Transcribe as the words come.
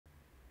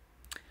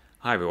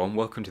Hi everyone,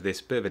 welcome to this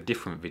bit of a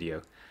different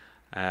video.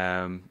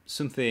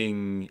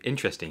 Something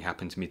interesting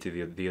happened to me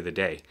the other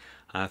day.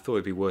 I thought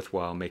it'd be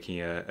worthwhile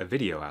making a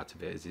video out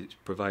of it as it's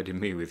provided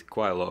me with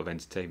quite a lot of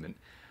entertainment.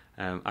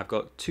 I've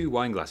got two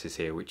wine glasses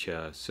here which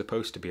are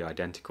supposed to be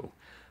identical,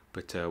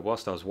 but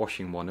whilst I was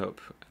washing one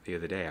up the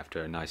other day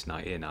after a nice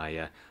night in,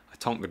 I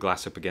tonked the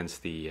glass up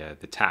against the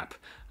tap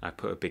and I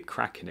put a big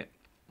crack in it.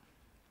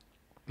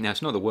 Now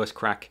it's not the worst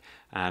crack,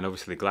 and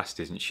obviously the glass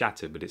isn't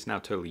shattered, but it's now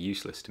totally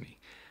useless to me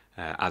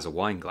as a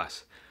wine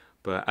glass.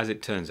 But as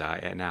it turns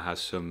out, it now has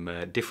some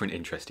different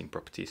interesting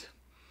properties.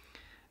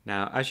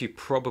 Now, as you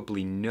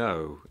probably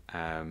know,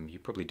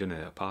 you've probably done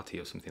it at a party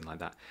or something like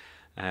that.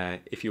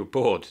 If you're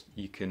bored,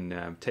 you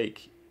can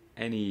take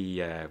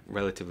any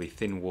relatively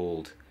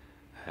thin-walled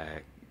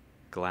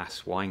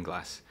wine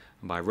glass,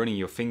 and by running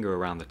your finger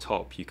around the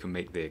top, you can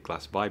make the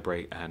glass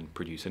vibrate and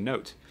produce a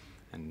note.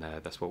 And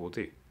that's what we'll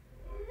do.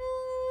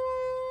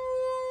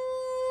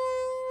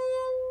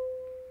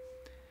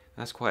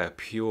 That's quite a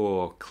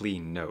pure,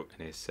 clean note,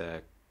 and it's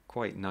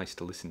quite nice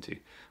to listen to.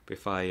 But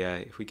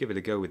if we give it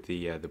a go with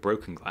the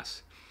broken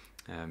glass,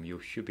 you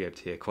should be able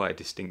to hear quite a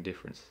distinct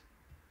difference.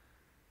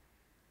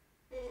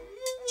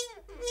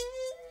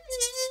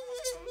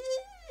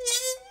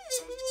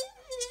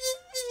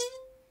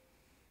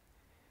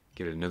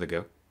 Give it another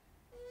go.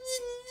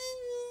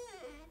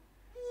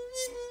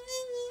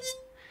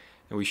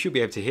 And we should be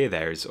able to hear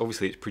there is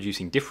obviously it's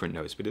producing different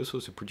notes, but it's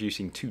also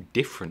producing two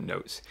different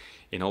notes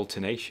in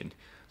alternation.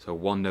 So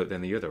one note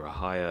then the other, a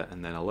higher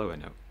and then a lower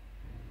note.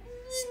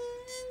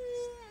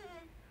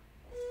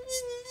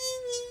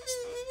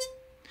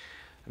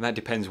 And that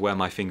depends where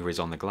my finger is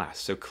on the glass.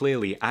 So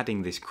clearly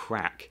adding this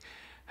crack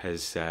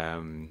has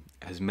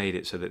made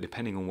it so that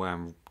depending on where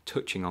I'm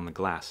touching on the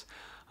glass,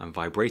 I'm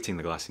vibrating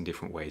the glass in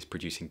different ways,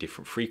 producing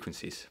different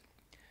frequencies.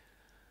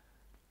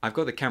 I've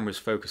got the cameras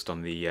focused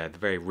on the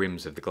very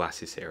rims of the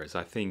glasses here, as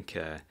I think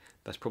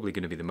that's probably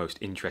going to be the most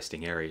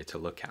interesting area to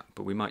look at,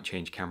 but we might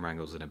change camera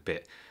angles in a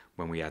bit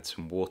when we add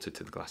some water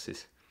to the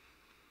glasses.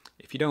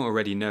 If you don't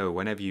already know,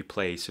 whenever you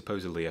play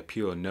supposedly a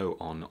pure note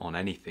on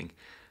anything,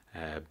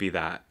 be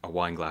that a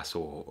wine glass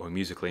or a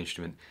musical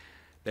instrument,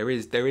 there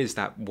is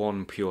that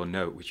one pure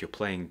note which you're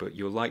playing, but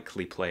you're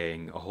likely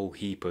playing a whole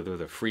heap of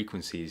other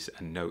frequencies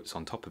and notes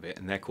on top of it,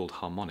 and they're called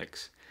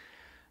harmonics.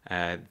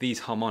 These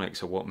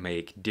harmonics are what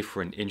make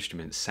different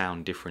instruments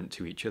sound different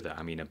to each other.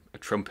 I mean, a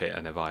trumpet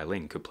and a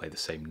violin could play the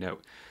same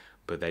note,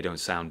 but they don't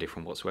sound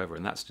different whatsoever,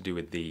 and that's to do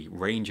with the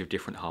range of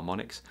different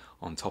harmonics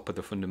on top of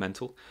the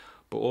fundamental,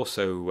 but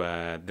also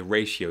the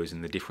ratios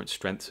and the different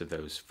strengths of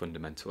those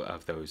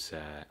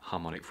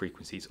harmonic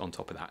frequencies on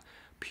top of that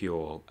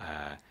pure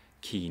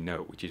key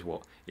note, which is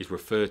what is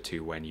referred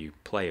to when you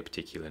play a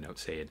particular note,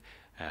 say in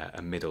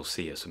a middle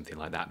C or something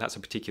like that. That's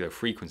a particular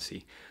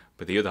frequency,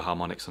 but the other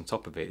harmonics on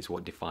top of it is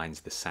what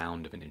defines the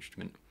sound of an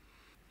instrument.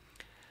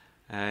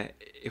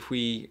 If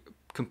we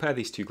compare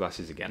these two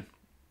glasses again,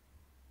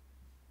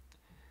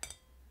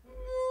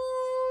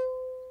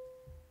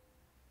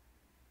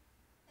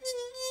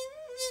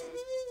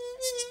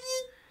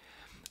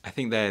 I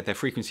think their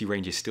frequency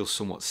range is still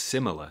somewhat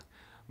similar,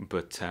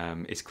 but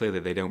it's clear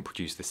that they don't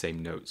produce the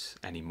same notes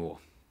anymore.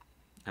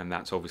 And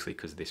that's obviously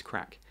because of this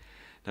crack.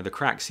 Now the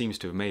crack seems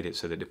to have made it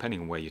so that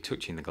depending on where you're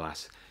touching the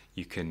glass,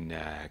 you can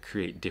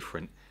create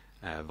different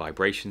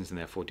vibrations and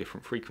therefore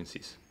different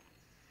frequencies.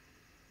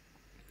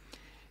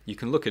 You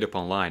can look it up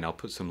online, I'll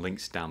put some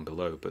links down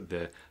below, but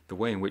the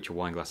way in which a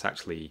wine glass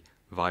actually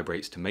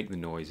vibrates to make the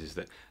noise is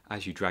that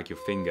as you drag your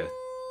finger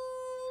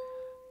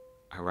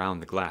around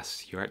the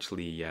glass, you're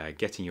actually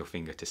getting your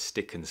finger to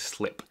stick and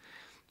slip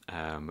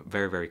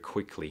very, very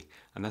quickly,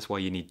 and that's why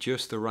you need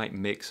just the right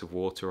mix of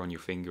water on your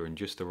finger and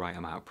just the right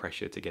amount of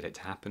pressure to get it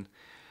to happen,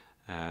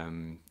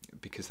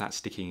 because that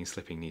sticking and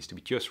slipping needs to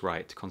be just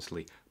right to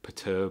constantly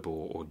perturb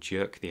or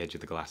jerk the edge of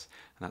the glass,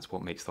 and that's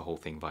what makes the whole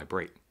thing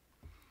vibrate.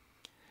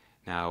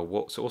 Now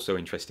what's also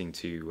interesting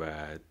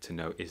to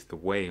note is the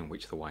way in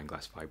which the wine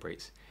glass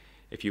vibrates.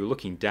 If you were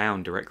looking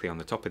down directly on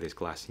the top of this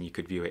glass, and you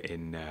could view it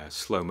in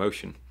slow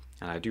motion,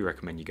 and I do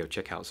recommend you go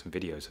check out some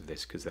videos of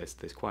this because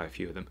there's quite a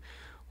few of them.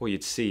 What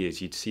you'd see is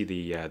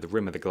the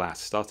rim of the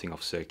glass starting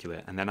off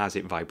circular, and then as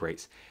it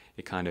vibrates,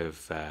 it kind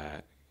of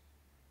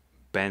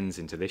bends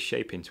into this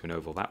shape, into an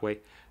oval that way,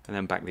 and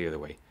then back the other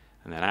way,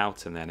 and then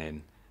out and then in,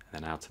 and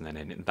then out and then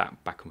in, and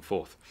that back and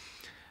forth.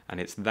 And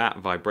it's that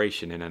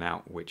vibration in and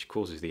out which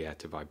causes the air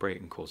to vibrate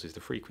and causes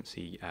the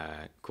frequency,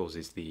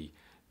 causes the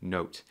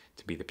note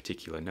to be the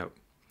particular note.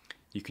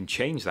 You can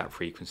change that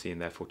frequency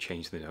and therefore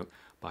change the note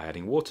by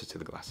adding water to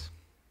the glass.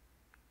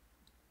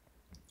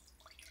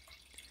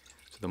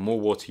 So the more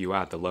water you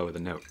add, the lower the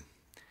note.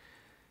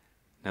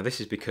 Now this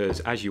is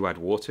because as you add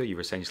water, you're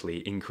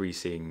essentially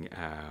increasing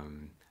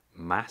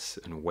mass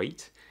and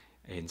weight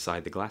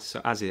inside the glass.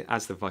 So as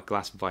the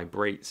glass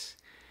vibrates,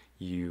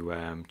 you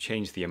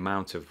change the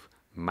amount of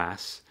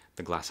mass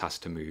the glass has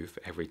to move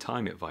every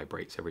time it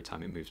vibrates, every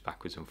time it moves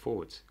backwards and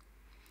forwards.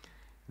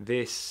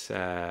 This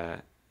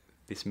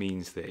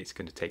means that it's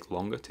going to take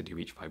longer to do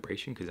each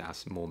vibration because it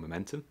has more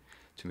momentum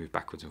to move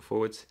backwards and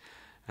forwards,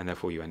 and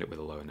therefore you end up with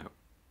a lower note.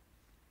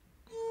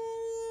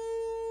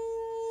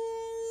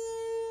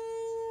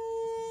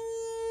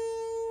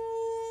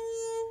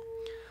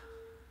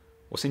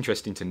 What's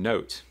interesting to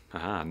note,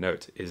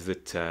 is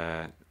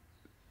that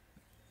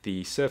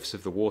the surface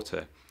of the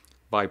water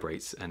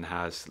vibrates and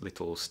has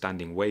little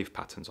standing wave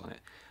patterns on it.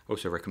 I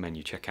also recommend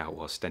you check out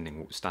what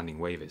a standing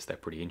wave is. They're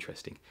pretty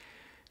interesting.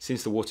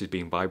 Since the water is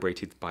being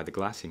vibrated by the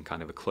glass in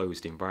kind of a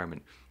closed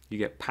environment, you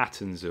get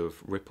patterns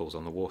of ripples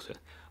on the water.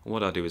 And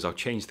what I'll do is I'll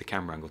change the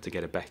camera angle to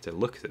get a better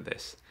look at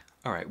this.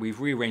 Alright, we've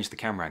rearranged the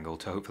camera angle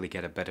to hopefully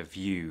get a better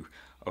view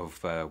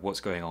of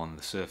what's going on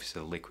the surface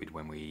of the liquid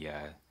when we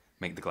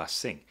make the glass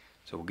sing.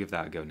 So we'll give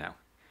that a go now.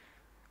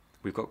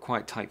 We've got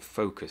quite tight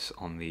focus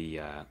on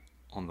the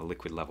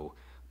liquid level,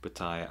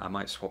 but I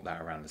might swap that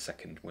around in a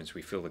second once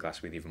we fill the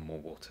glass with even more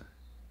water.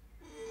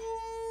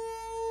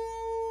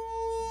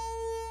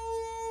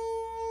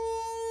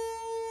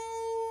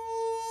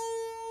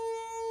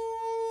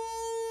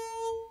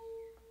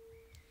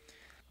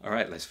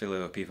 Alright, let's fill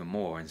it up even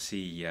more and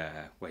see,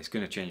 well, it's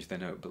going to change the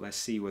note, but let's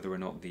see whether or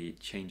not it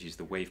changes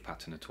the wave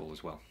pattern at all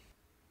as well.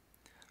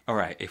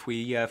 Alright, if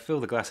we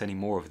fill the glass any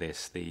more of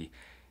this, it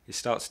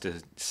starts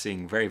to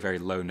sing very, very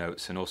low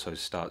notes and also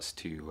starts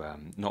to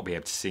not be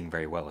able to sing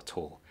very well at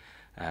all.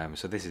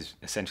 So this is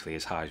essentially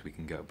as high as we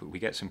can go, but we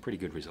get some pretty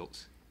good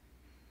results.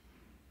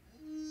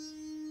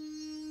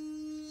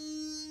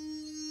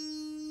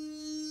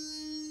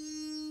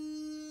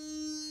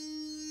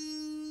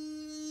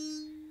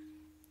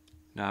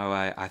 Now,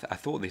 I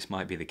thought this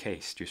might be the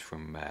case just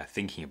from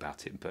thinking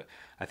about it, but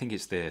I think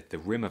it's the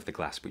rim of the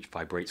glass which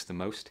vibrates the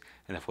most,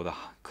 and therefore the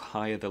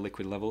higher the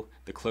liquid level,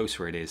 the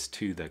closer it is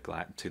to the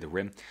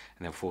rim,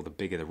 and therefore the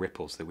bigger the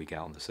ripples that we get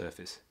on the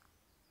surface.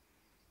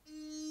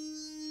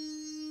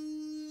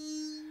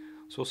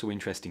 What's also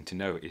interesting to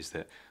note is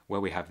that where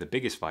we have the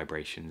biggest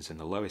vibrations and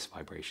the lowest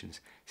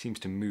vibrations seems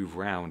to move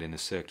round in a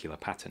circular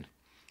pattern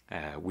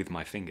with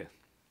my finger.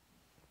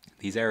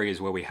 These areas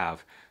where we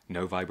have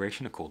no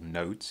vibration are called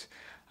nodes,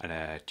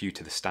 and due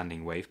to the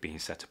standing wave being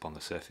set up on the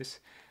surface,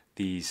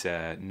 these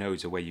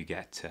nodes are where you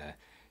get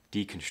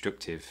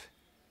deconstructive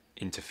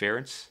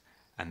interference,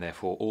 and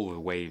therefore all of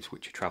the waves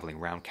which are travelling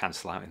around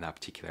cancel out in that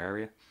particular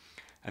area.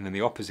 And then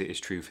the opposite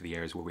is true for the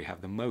areas where we have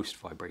the most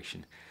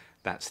vibration.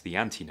 That's the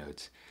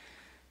antinodes.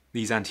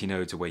 These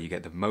antinodes are where you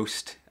get the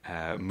most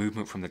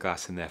movement from the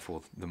glass and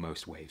therefore the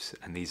most waves,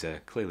 and these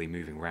are clearly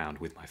moving around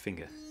with my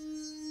finger.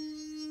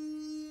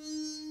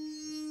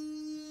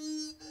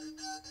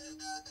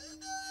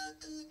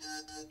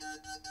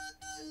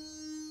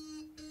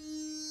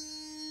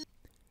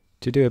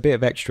 To do a bit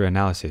of extra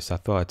analysis, I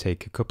thought I'd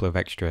take a couple of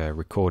extra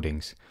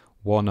recordings,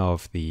 one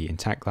of the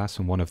intact glass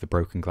and one of the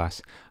broken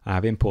glass.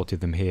 I've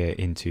imported them here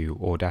into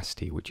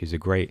Audacity, which is a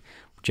great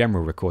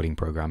general recording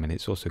program, and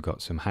it's also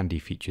got some handy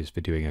features for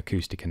doing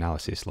acoustic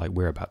analysis like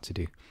we're about to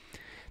do.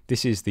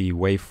 This is the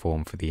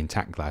waveform for the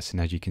intact glass,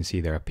 and as you can see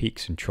there are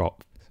peaks and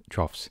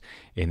troughs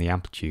in the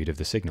amplitude of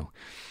the signal.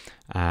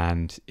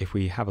 And if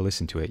we have a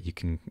listen to it, you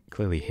can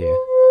clearly hear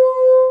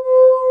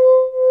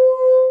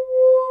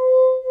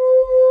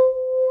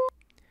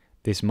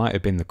this might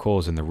have been the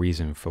cause and the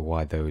reason for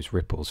why those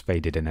ripples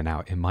faded in and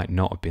out. It might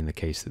not have been the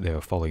case that they were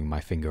following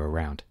my finger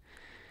around.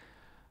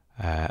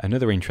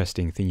 Another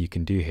interesting thing you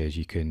can do here is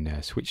you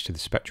can switch to the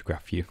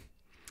spectrograph view,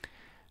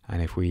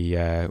 and if we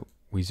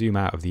zoom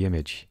out of the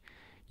image,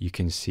 you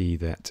can see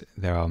that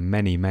there are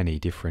many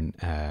different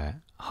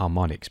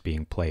harmonics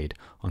being played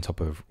on top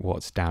of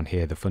what's down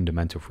here, the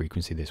fundamental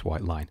frequency, this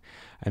white line,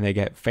 and they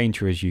get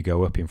fainter as you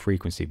go up in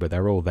frequency, but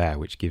they're all there,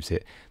 which gives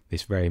it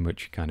this very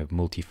much kind of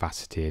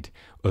multifaceted,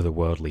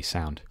 otherworldly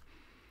sound.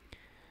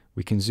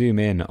 We can zoom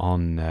in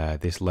on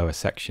this lower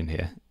section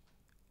here,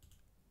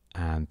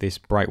 and this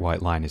bright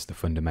white line is the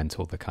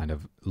fundamental, the kind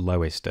of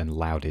lowest and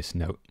loudest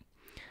note,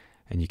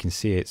 and you can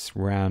see it's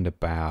round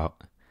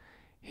about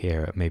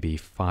here at maybe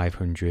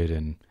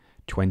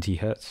 520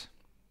 hertz,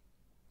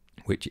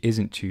 which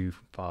isn't too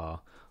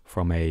far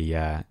from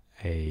a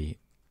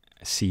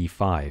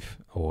C5,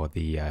 or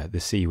the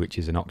C, which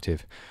is an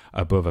octave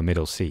above a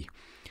middle C.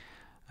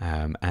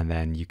 And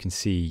then you can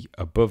see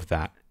above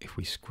that, if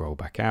we scroll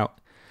back out,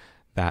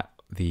 that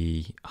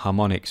the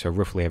harmonics are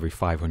roughly every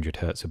 500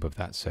 hertz above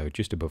that. So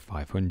just above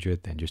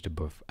 500, then just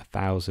above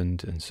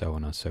 1000, and so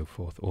on and so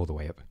forth, all the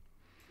way up.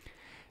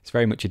 It's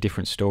very much a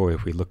different story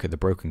if we look at the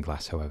broken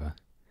glass, however.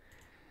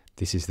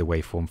 This is the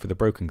waveform for the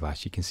broken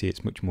glass. You can see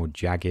it's much more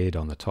jagged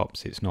on the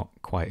tops. It's not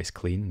quite as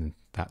clean, and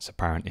that's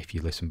apparent if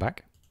you listen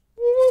back.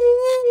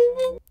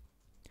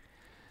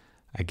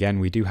 Again,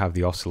 we do have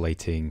the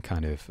oscillating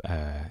kind of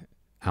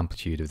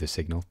amplitude of the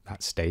signal.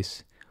 That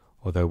stays.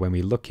 Although when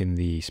we look in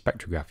the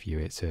spectrograph view,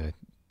 it's a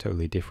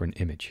totally different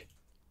image.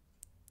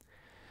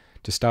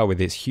 To start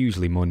with, it's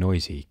hugely more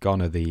noisy.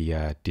 Gone are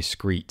the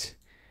discrete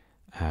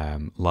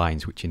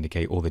lines which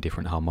indicate all the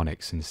different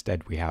harmonics.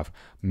 Instead, we have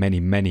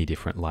many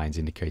different lines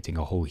indicating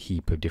a whole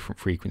heap of different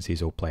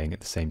frequencies all playing at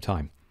the same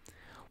time.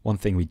 One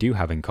thing we do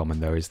have in common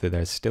though is that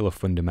there's still a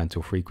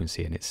fundamental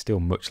frequency, and it's still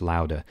much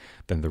louder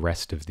than the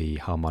rest of the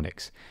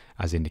harmonics,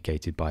 as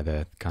indicated by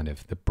the kind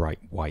of the bright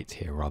white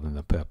here rather than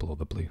the purple or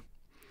the blue.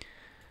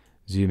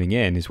 Zooming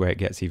in is where it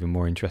gets even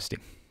more interesting.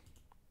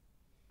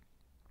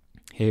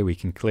 Here we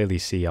can clearly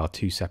see our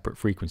two separate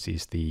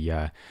frequencies,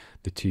 the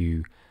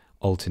two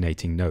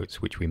alternating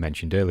notes which we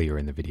mentioned earlier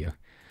in the video.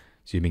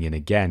 Zooming in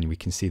again, we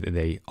can see that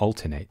they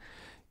alternate.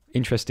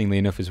 Interestingly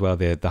enough as well,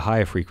 the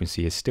higher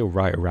frequency is still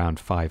right around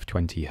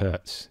 520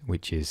 Hertz,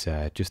 which is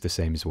just the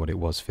same as what it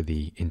was for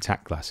the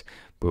intact glass,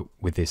 but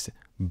with this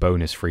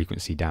bonus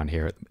frequency down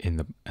here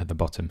at the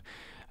bottom,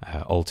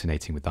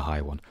 alternating with the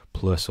high one,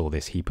 plus all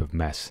this heap of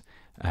mess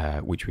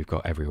which we've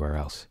got everywhere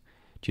else,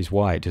 which is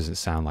why it doesn't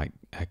sound like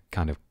a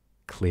kind of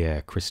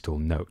clear crystal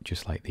note,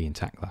 just like the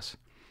intact glass.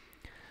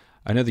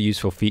 Another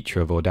useful feature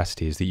of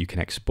Audacity is that you can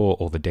export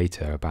all the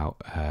data about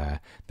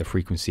the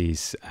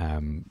frequencies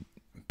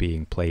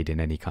being played in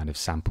any kind of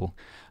sample,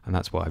 and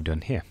that's what I've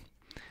done here.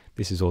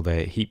 This is all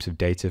the heaps of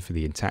data for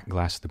the intact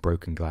glass, the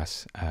broken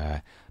glass,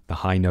 the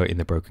high note in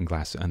the broken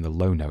glass, and the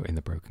low note in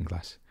the broken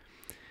glass.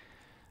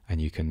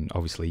 And you can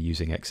obviously,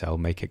 using Excel,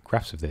 make it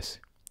graphs of this.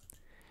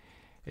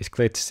 It's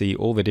clear to see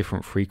all the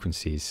different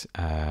frequencies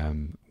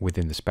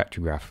within the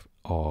spectrograph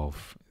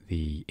of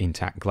the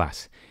intact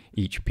glass.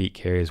 Each peak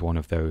here is one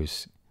of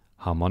those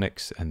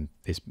harmonics, and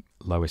this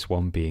lowest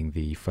one being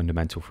the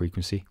fundamental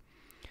frequency.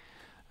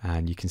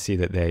 And you can see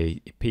that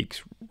it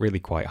peaks really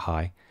quite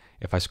high.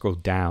 If I scroll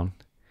down,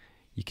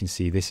 you can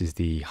see this is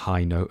the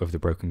high note of the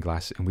broken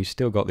glass, and we've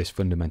still got this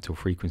fundamental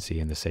frequency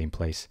in the same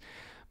place,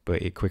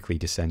 but it quickly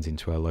descends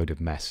into a load of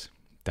mess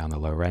down the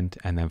lower end.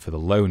 And then for the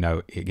low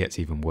note, it gets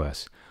even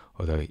worse,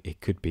 although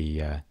it could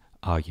be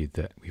argued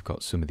that we've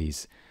got some of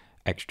these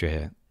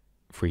extra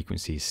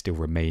frequencies still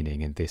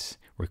remaining in this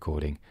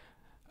recording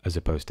as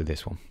opposed to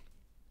this one.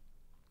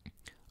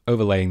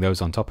 Overlaying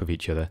those on top of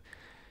each other,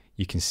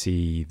 you can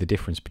see the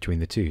difference between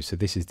the two. So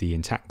this is the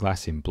intact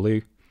glass in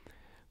blue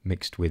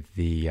mixed with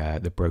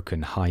the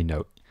broken high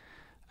note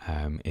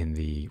in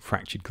the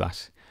fractured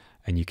glass,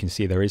 and you can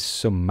see there is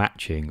some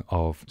matching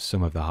of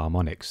some of the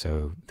harmonics.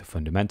 So the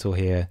fundamental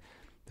here,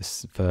 the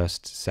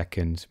first,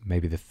 second,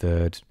 maybe the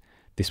third,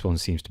 this one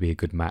seems to be a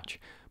good match,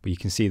 but you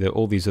can see that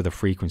all these other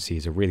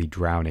frequencies are really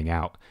drowning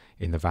out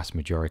in the vast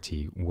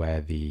majority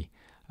where the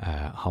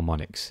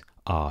harmonics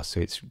are, so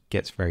it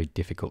gets very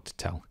difficult to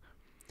tell.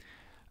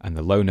 And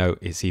the low note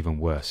is even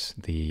worse.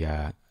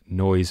 The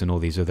noise and all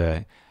these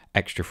other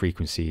extra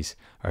frequencies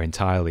are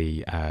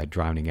entirely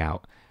drowning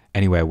out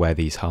anywhere where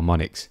these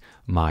harmonics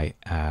might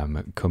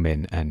come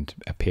in and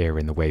appear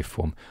in the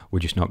waveform. We're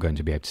just not going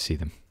to be able to see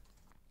them.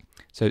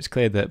 So it's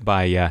clear that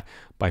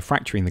by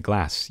fracturing the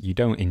glass, you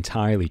don't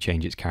entirely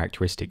change its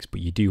characteristics, but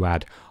you do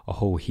add a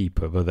whole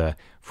heap of other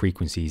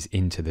frequencies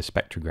into the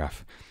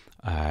spectrograph,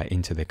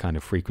 into the kind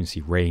of frequency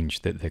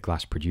range that the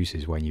glass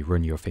produces when you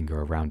run your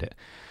finger around it.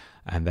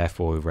 And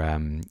therefore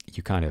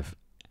you kind of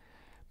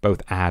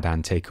both add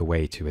and take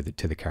away to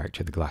the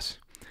character of the glass.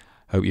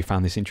 Hope you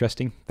found this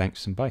interesting.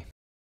 Thanks and bye.